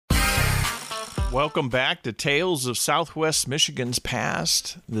Welcome back to Tales of Southwest Michigan's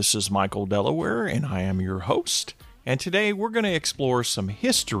Past. This is Michael Delaware, and I am your host. And today we're going to explore some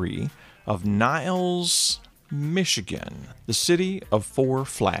history of Niles, Michigan, the city of Four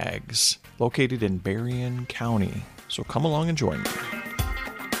Flags, located in Berrien County. So come along and join me.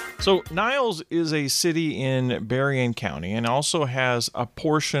 So Niles is a city in Berrien County and also has a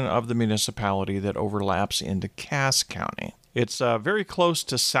portion of the municipality that overlaps into Cass County. It's very close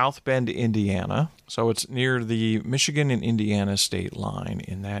to South Bend, Indiana, so it's near the Michigan and Indiana state line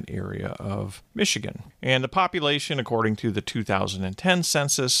in that area of Michigan. And the population, according to the 2010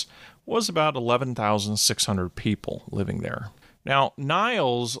 census, was about 11,600 people living there. Now,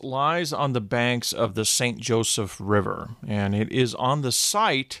 Niles lies on the banks of the St. Joseph River, and it is on the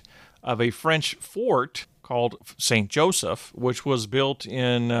site of a French fort called St. Joseph, which was built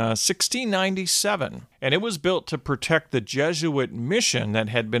in 1697. And it was built to protect the Jesuit mission that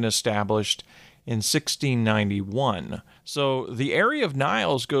had been established in 1691. So the area of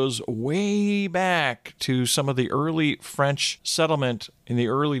Niles goes way back to some of the early French settlement in the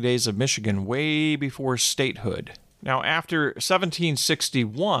early days of Michigan, way before statehood. Now, after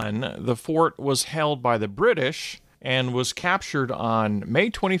 1761, the fort was held by the British and was captured on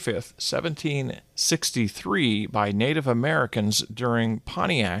May 25th, 1763 by Native Americans during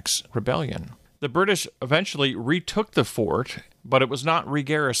Pontiac's rebellion. The British eventually retook the fort, but it was not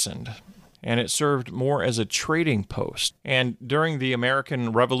regarrisoned, and it served more as a trading post. And during the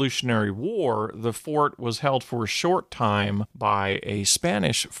American Revolutionary War, the fort was held for a short time by a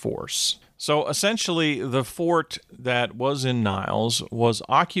Spanish force. So essentially, the fort that was in Niles was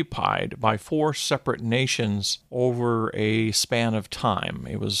occupied by four separate nations over a span of time.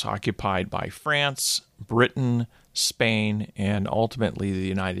 It was occupied by France, Britain, Spain, and ultimately the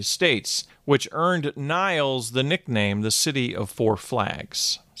United States, which earned Niles the nickname the City of Four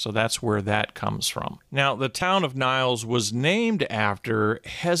Flags. So that's where that comes from. Now, the town of Niles was named after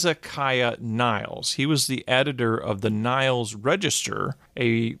Hezekiah Niles. He was the editor of the Niles Register,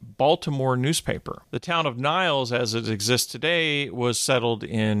 a Baltimore newspaper. The town of Niles, as it exists today, was settled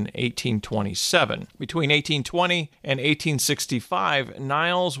in 1827. Between 1820 and 1865,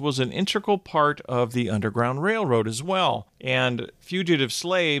 Niles was an integral part of the Underground Railroad as well. And fugitive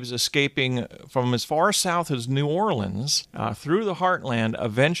slaves escaping from as far south as New Orleans through the heartland,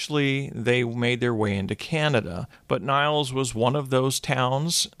 eventually they made their way into Canada. But Niles was one of those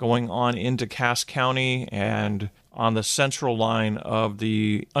towns going on into Cass County and on the central line of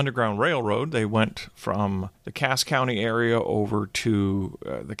the Underground Railroad. They went from the Cass County area over to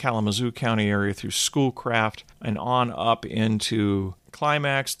the Kalamazoo County area through Schoolcraft and on up into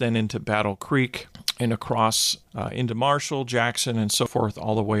Climax, then into Battle Creek, and across into Marshall, Jackson, and so forth,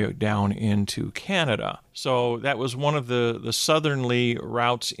 all the way down into Canada. So that was one of the southerly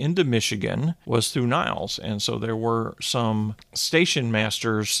routes into Michigan was through Niles. And so there were some station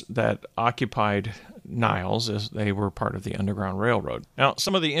masters that occupied Niles as they were part of the Underground Railroad. Now,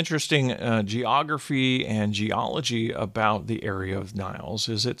 some of the interesting geography and geology about the area of Niles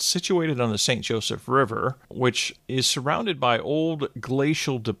is it's situated on the St. Joseph River, which is surrounded by old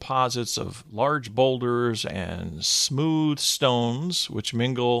glacial deposits of large boulders and smooth stones, which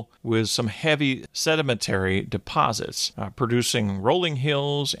mingle with some heavy sedimentary deposits, producing rolling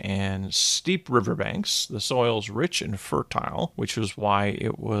hills and steep riverbanks. The soil's rich and fertile, which is why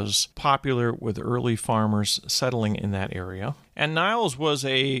it was popular with early farmers settling in that area. And Niles was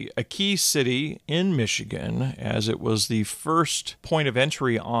a key city in Michigan, as it was the first point of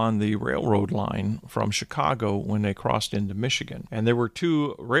entry on the railroad line from Chicago when they crossed into Michigan. And there were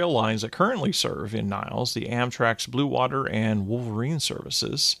two rail lines that currently serve in Niles, the Amtrak's Blue Water and Wolverine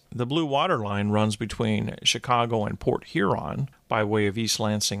services. The Blue Water line runs between Chicago and Port Huron by way of East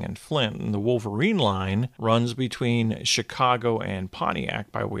Lansing and Flint. And the Wolverine line runs between Chicago and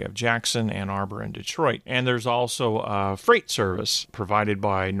Pontiac by way of Jackson, Ann Arbor, and Detroit. And there's also a freight service provided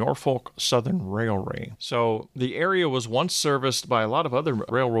by Norfolk Southern Railway. So the area was once serviced by a lot of other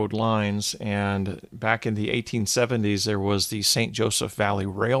railroad lines, and back in the 1870s there was the St. Joseph Valley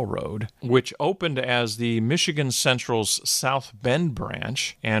Railroad, which opened as the Michigan Central's South Bend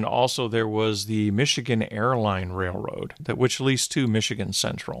branch, and also there was the Michigan Airline Railroad, which leased to Michigan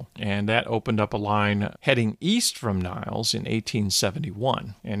Central, and that opened up a line heading east from Niles in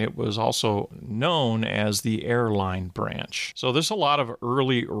 1871, and it was also known as the Airline Branch. So there's a lot of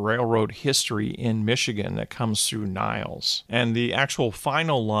early railroad history in Michigan that comes through Niles, and the actual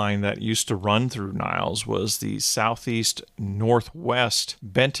final line that used to run through Niles was the southeast northwest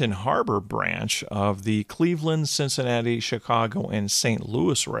Benton Harbor branch of the Cleveland, Cincinnati, Chicago, and St.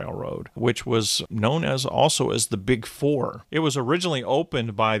 Louis Railroad, which was known as also as the Big Four. It was was originally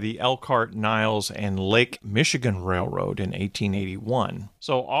opened by the Elkhart, Niles, and Lake Michigan Railroad in 1881.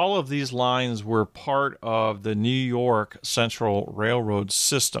 So all of these lines were part of the New York Central Railroad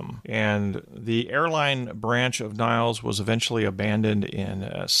system, and the airline branch of Niles was eventually abandoned in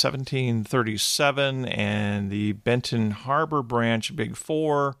 1737, and the Benton Harbor branch, Big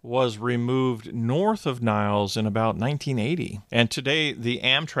Four, was removed north of Niles in about 1980. And today, the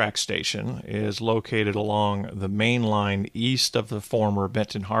Amtrak station is located along the main line east of the former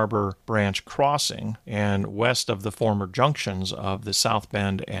Benton Harbor branch crossing and west of the former junctions of the South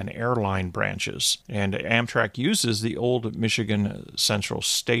Bend and Airline branches. And Amtrak uses the old Michigan Central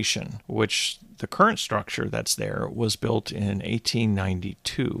Station, which the current structure that's there was built in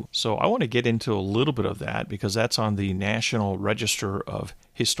 1892. So I want to get into a little bit of that because that's on the National Register of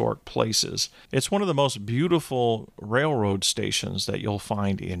Historic Places. It's one of the most beautiful railroad stations that you'll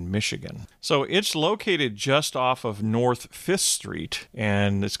find in Michigan. So it's located just off of North 5th Street,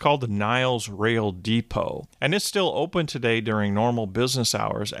 and it's called the Niles Rail Depot. And it's still open today during normal business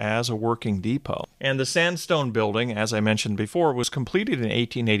hours as a working depot. And the sandstone building, as I mentioned before, was completed in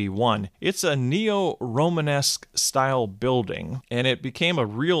 1881. It's a neo-Romanesque style building, and it became a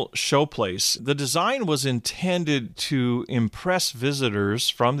real showplace. The design was intended to impress visitors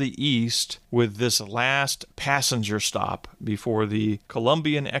from the east with this last passenger stop before the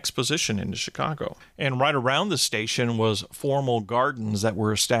Columbian Exposition into Chicago. And right around the station was formal gardens that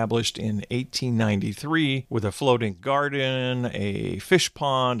were established in 1893 with a floating garden, a fish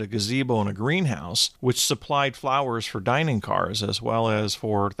pond, a gazebo, and a greenhouse, which supplied flowers for dining cars as well as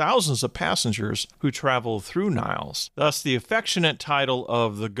for thousands of passengers who traveled through Niles. Thus, the affectionate title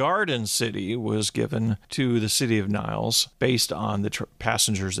of the Garden City was given to the city of Niles based on the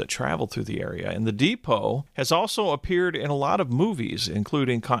passengers that traveled through the area. And the depot has also appeared in a lot of movies,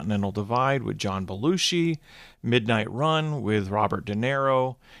 including Continental Divide with John Belushi, Midnight Run with Robert De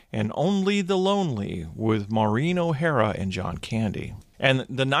Niro, and Only the Lonely with Maureen O'Hara and John Candy. And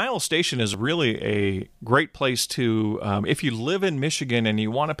the Niles Station is really a great place to, if you live in Michigan and you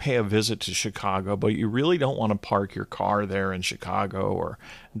want to pay a visit to Chicago, but you really don't want to park your car there in Chicago or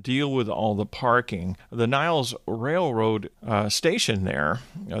deal with all the parking. The Niles Railroad station there,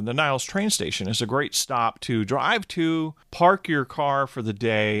 the Niles train station, is a great stop to drive to, park your car for the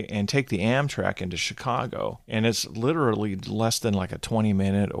day, and take the Amtrak into Chicago. And it's literally less than like a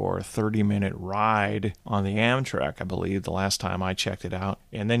 20-minute or 30-minute ride on the Amtrak, I believe, the last time I checked it out.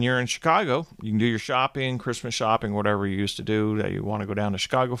 And then you're in Chicago. You can do your shopping, Christmas shopping, whatever you used to do that you want to go down to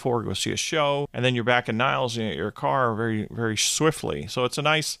Chicago for, go see a show. And then you're back in Niles in your car very, very swiftly. So it's a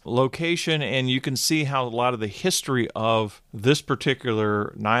nice location, and you can see how a lot of the history of this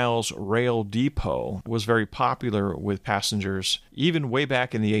particular Niles Rail Depot was very popular with passengers even way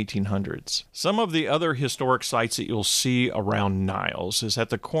back in the 1800s. Some of the other historic sites that you'll see around Niles is at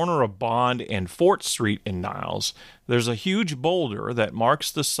the corner of Bond and Fort Street in Niles. There's a huge boulder that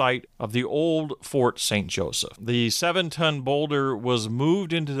marks the site of the old Fort St. Joseph. The 7-ton boulder was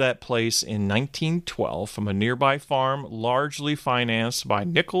moved into that place in 1912 from a nearby farm, largely financed by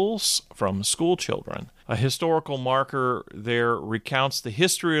nickels from school children. A historical marker there recounts the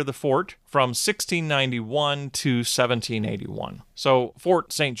history of the fort from 1691 to 1781. So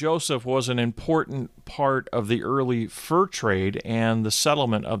Fort St. Joseph was an important part of the early fur trade and the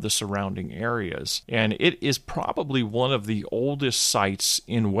settlement of the surrounding areas. And it is probably one of the oldest sites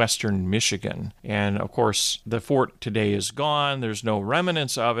in western Michigan. And of course, the fort today is gone. There's no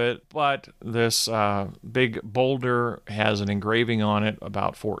remnants of it, but this big boulder has an engraving on it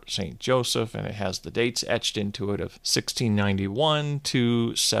about Fort St. Joseph, and it has the dates etched into it of 1691 to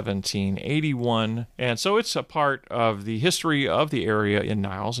 1781. And so it's a part of the history of the area in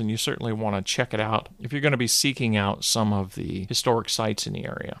Niles, and you certainly want to check it out if you're going to be seeking out some of the historic sites in the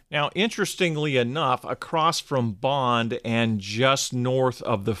area. Now, interestingly enough, across from Bond and just north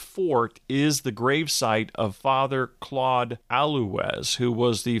of the fort is the gravesite of Father Claude Alouez, who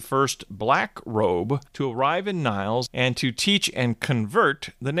was the first black robe to arrive in Niles and to teach and convert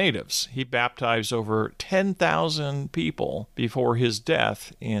the natives. He baptized over 10,000 people before his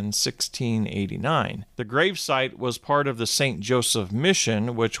death in 1689. The gravesite was part of the St. Joseph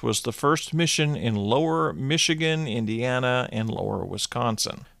Mission, which was the first mission in Lower Michigan, Indiana, and Lower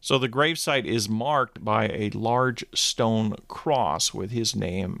Wisconsin. So the gravesite is marked by a large stone cross with his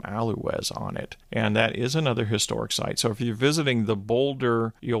name, Aluez, on it. And that is another historic site. So if you're visiting the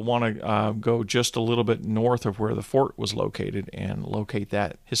Boulder, you'll want to go just a little bit north of where the fort was located and locate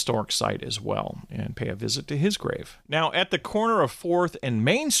that historic site as well and pay a visit to his grave. Now, at the corner of 4th and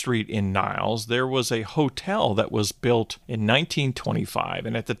Main Street in Niles, there was a hotel that was built in 1925.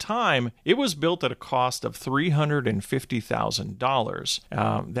 And at the time, it was built at a cost of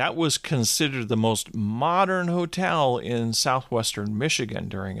 $350,000. That was considered the most modern hotel in southwestern Michigan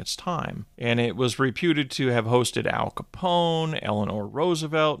during its time. And it was reputed to have hosted Al Capone, Eleanor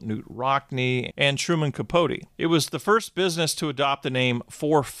Roosevelt, Knute Rockne, and Truman Capote. It was the first business to adopt the name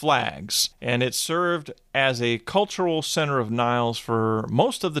Four Flags, and it served as a cultural center of Niles for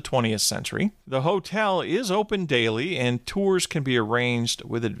most of the 20th century. The hotel is open daily, and tours can be arranged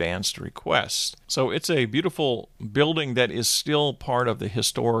with advanced requests. So it's a beautiful building that is still part of the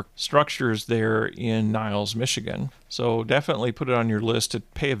historic structures there in Niles, Michigan. So definitely put it on your list to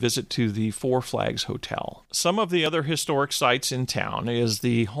pay a visit to the Four Flags Hotel. Some of the other historic sites in town is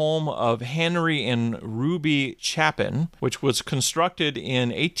the home of Henry and Ruby Chapin, which was constructed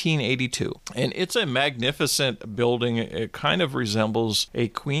in 1882. And it's a magnificent building. It kind of resembles a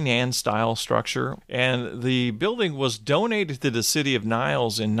Queen Anne style structure. And the building was donated to the city of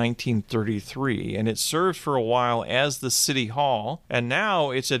Niles in 1933, and it served for a while as the city hall, and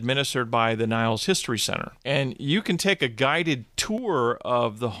now it's administered by the Niles History Center. And you can take a guided tour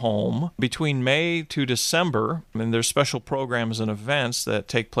of the home between May to December, and there's special programs and events that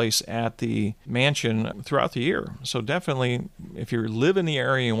take place at the mansion throughout the year. So definitely, if you live in the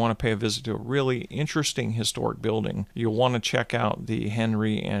area and want to pay a visit to a really interesting historic building, you'll want to check out the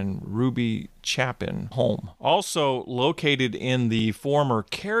Henry and Ruby Chapin home. Also located in the former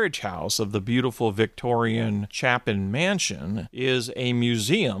carriage house of the beautiful Victorian Chapin Mansion is a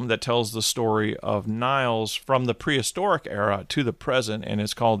museum that tells the story of Niles from the prehistoric era to the present, and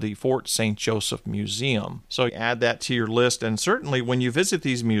it's called the Fort St. Joseph Museum. So add that to your list, and certainly when you visit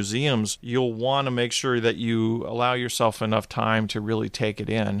these museums, you'll want to make sure that you allow yourself enough time to really take it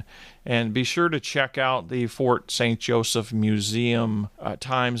in. And be sure to check out the Fort St. Joseph Museum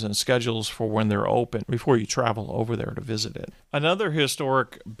times and schedules for when they're open before you travel over there to visit it. Another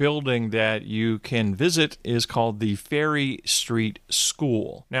historic building that you can visit is called the Ferry Street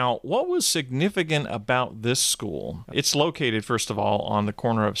School. Now, what was significant about this school? It's located, first of all, on the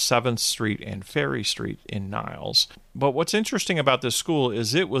corner of 7th Street and Ferry Street in Niles. But what's interesting about this school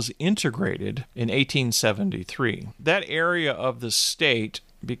is it was integrated in 1873. That area of the state,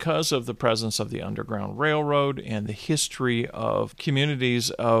 because of the presence of the Underground Railroad and the history of communities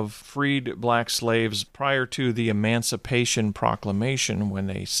of freed black slaves prior to the Emancipation Proclamation when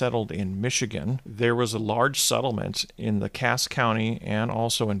they settled in Michigan, there was a large settlement in the Cass County and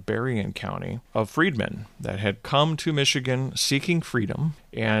also in Berrien County of freedmen that had come to Michigan seeking freedom,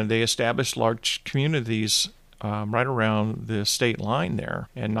 and they established large communities right around the state line there.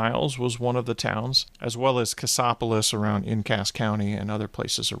 And Niles was one of the towns, as well as Cassopolis around in Cass County and other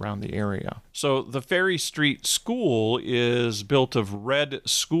places around the area. So the Ferry Street School is built of red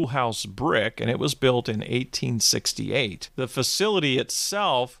schoolhouse brick, and it was built in 1868. The facility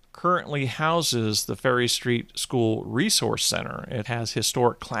itself currently houses the Ferry Street School Resource Center. It has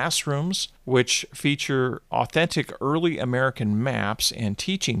historic classrooms which feature authentic early American maps and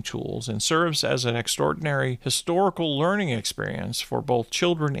teaching tools, and serves as an extraordinary historical learning experience for both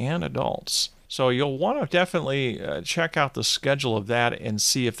children and adults. So you'll want to definitely check out the schedule of that and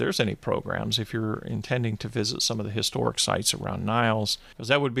see if there's any programs if you're intending to visit some of the historic sites around Niles, because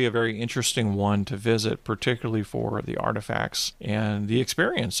that would be a very interesting one to visit, particularly for the artifacts and the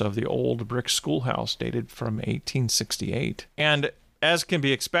experience of the old brick schoolhouse dated from 1868. And as can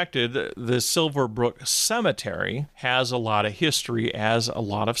be expected, the Silverbrook Cemetery has a lot of history, as a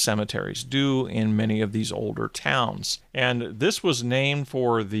lot of cemeteries do in many of these older towns. And this was named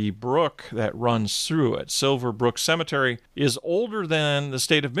for the brook that runs through it. Silverbrook Cemetery is older than the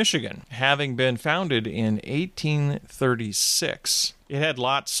state of Michigan, having been founded in 1836. It had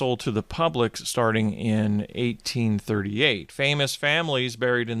lots sold to the public starting in 1838. Famous families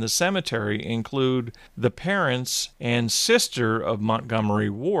buried in the cemetery include the parents and sister of Montgomery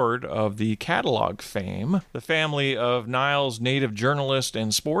Ward of the catalog fame, the family of Niles native journalist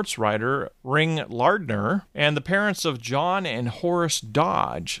and sports writer Ring Lardner, and the parents of John and Horace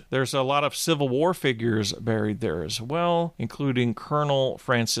Dodge. There's a lot of Civil War figures buried there as well, including Colonel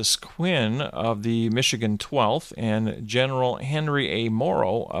Francis Quinn of the Michigan 12th and General Henry A. a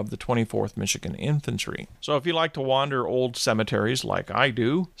Moro of the 24th Michigan Infantry. So if you like to wander old cemeteries like I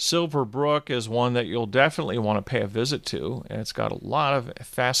do, Silver Brook is one that you'll definitely want to pay a visit to. It's got a lot of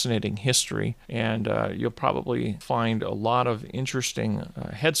fascinating history, and you'll probably find a lot of interesting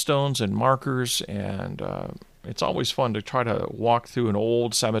headstones and markers, and it's always fun to try to walk through an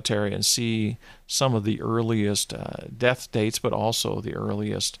old cemetery and see some of the earliest death dates, but also the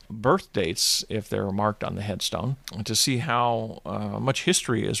earliest birth dates if they're marked on the headstone, and to see how much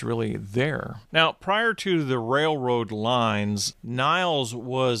history is really there. Now, prior to the railroad lines, Niles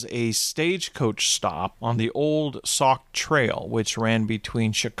was a stagecoach stop on the old Sauk Trail, which ran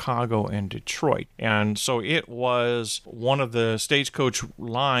between Chicago and Detroit. And so it was one of the stagecoach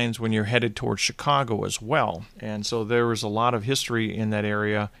lines when you're headed towards Chicago as well. And so there was a lot of history in that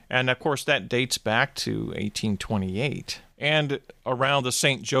area. And of course, that dates back to 1828. And around the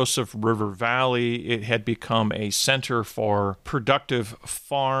St. Joseph River Valley, it had become a center for productive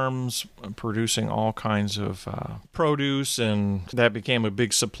farms, producing all kinds of produce, and that became a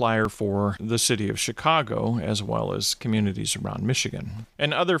big supplier for the city of Chicago, as well as communities around Michigan.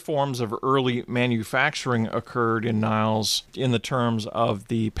 And other forms of early manufacturing occurred in Niles in the terms of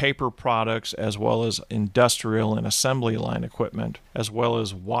the paper products, as well as industrial and assembly line equipment, as well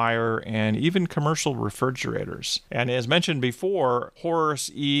as wire and even commercial refrigerators. And as mentioned before,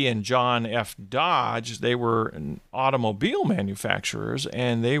 Horace E. and John F. Dodge, they were automobile manufacturers,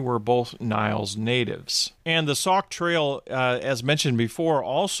 and they were both Niles natives. And the Sauk Trail, as mentioned before,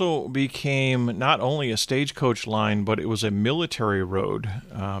 also became not only a stagecoach line, but it was a military road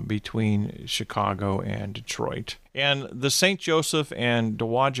between Chicago and Detroit. And the St. Joseph and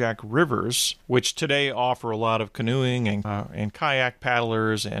Dowagiac rivers, which today offer a lot of canoeing and kayak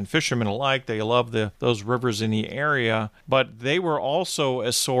paddlers and fishermen alike, they love those rivers in the area, but they were also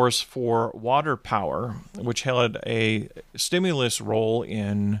a source for water power, which had a stimulus role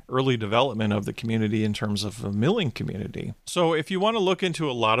in early development of the community in terms of a milling community. So if you want to look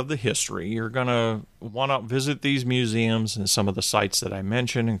into a lot of the history, you're going to want to visit these museums and some of the sites that I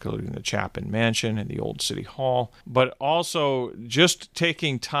mentioned, including the Chapin Mansion and the Old City Hall, but also just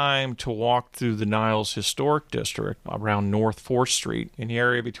taking time to walk through the Niles Historic District around North 4th Street in the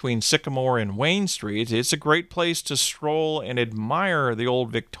area between Sycamore and Wayne Street. It's a great place to stroll and admire the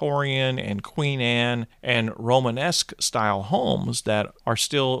old Victorian and Queen Anne and Romanesque style homes that are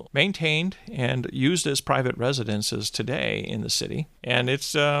still maintained and used as private residences today in the city. And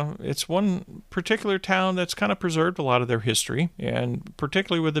it's one particular town that's kind of preserved a lot of their history, and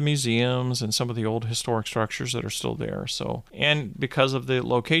particularly with the museums and some of the old historic structures that are still there. So, and because of the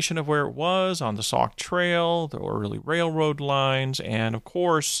location of where it was on the Sauk Trail, the early railroad lines, and of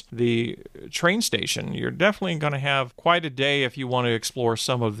course the train station, you're definitely going to have quite a day if you want to explore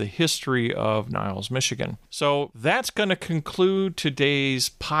some of the history of Niles, Michigan. So that's going to conclude today's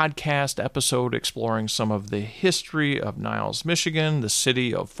podcast episode exploring some of the history of Niles, Michigan, the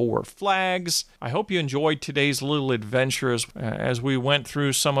city of Four Flags. I hope you enjoyed today's little adventure as we went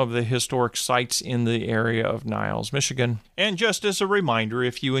through some of the historic sites in the area of Niles, Michigan. And just as a reminder,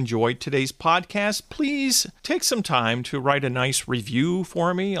 if you enjoyed today's podcast, please take some time to write a nice review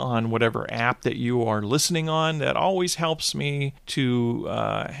for me on whatever app that you are listening on. That always helps me to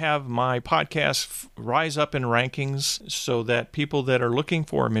have my podcast rise up in rankings so that people that are looking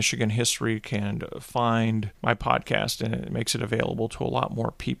for Michigan history can find my podcast, and it makes it available to a lot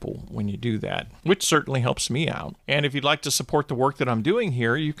more people when you do that, which certainly helps me out. And if you'd like to support the work that I'm doing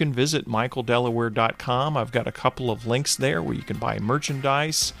here, you can visit michaeldelaware.com. I've got a couple of links there where you can buy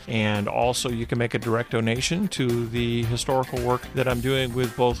merchandise, and also you can make a direct donation to the historical work that I'm doing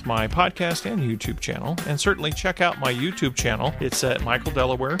with both my podcast and YouTube channel. And certainly check out my YouTube channel. It's at Michael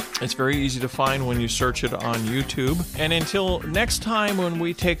Delaware. It's very easy to find when you search it on YouTube. And until next time, when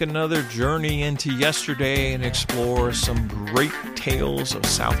we take another journey into yesterday and explore some great tales of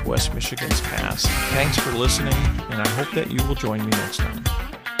Southwest Michigan's past, thanks for listening, and I hope that you will join me next time.